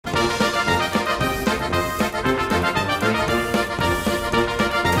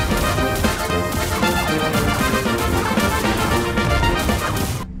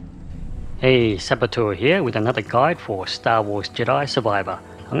Hey, Saboteur here with another guide for Star Wars Jedi Survivor.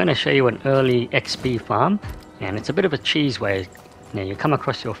 I'm going to show you an early XP farm, and it's a bit of a cheese way. Now you come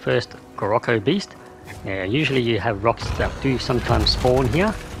across your first Gorocco beast. Now, usually you have rocks that do sometimes spawn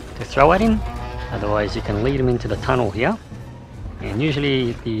here to throw at him, otherwise you can lead him into the tunnel here. And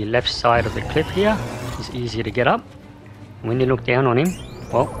usually the left side of the cliff here is easier to get up. When you look down on him,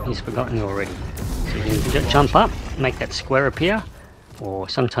 well, he's forgotten you already. So you can just jump up, make that square appear. Or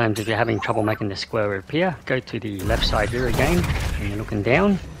sometimes if you're having trouble making the square appear, go to the left side here again, and you're looking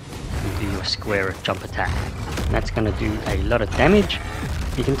down, and do your square jump attack. And that's going to do a lot of damage.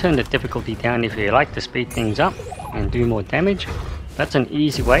 You can turn the difficulty down if you like to speed things up and do more damage. That's an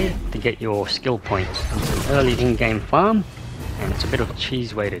easy way to get your skill points. It's an early in-game farm, and it's a bit of a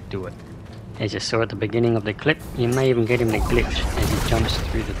cheese way to do it. As you saw at the beginning of the clip, you may even get him to glitch as he jumps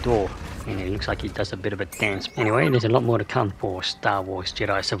through the door. And it looks like he does a bit of a dance. Anyway, there's a lot more to come for Star Wars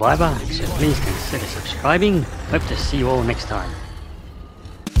Jedi Survivor, so please consider subscribing. Hope to see you all next time.